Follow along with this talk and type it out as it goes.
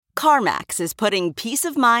CarMax is putting peace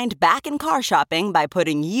of mind back in car shopping by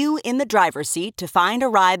putting you in the driver's seat to find a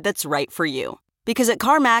ride that's right for you. Because at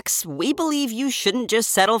CarMax, we believe you shouldn't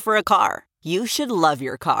just settle for a car. You should love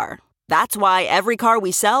your car. That's why every car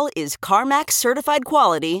we sell is CarMax certified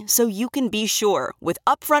quality, so you can be sure with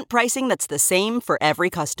upfront pricing that's the same for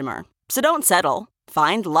every customer. So don't settle.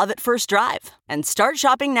 Find love at first drive and start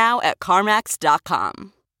shopping now at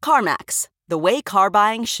CarMax.com. CarMax, the way car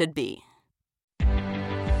buying should be.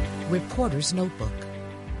 Reporter's Notebook.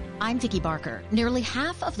 I'm Vicki Barker. Nearly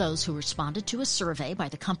half of those who responded to a survey by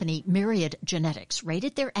the company Myriad Genetics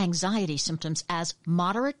rated their anxiety symptoms as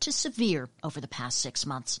moderate to severe over the past 6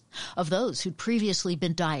 months. Of those who'd previously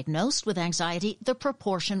been diagnosed with anxiety, the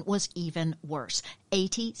proportion was even worse,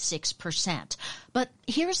 86%. But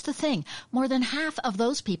here's the thing. More than half of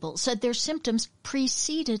those people said their symptoms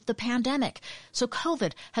preceded the pandemic. So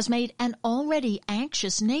COVID has made an already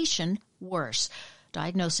anxious nation worse.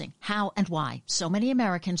 Diagnosing how and why so many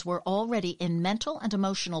Americans were already in mental and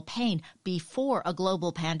emotional pain before a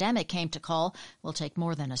global pandemic came to call will take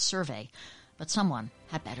more than a survey. But someone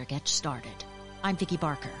had better get started. I'm Vicki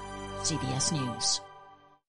Barker, CBS News.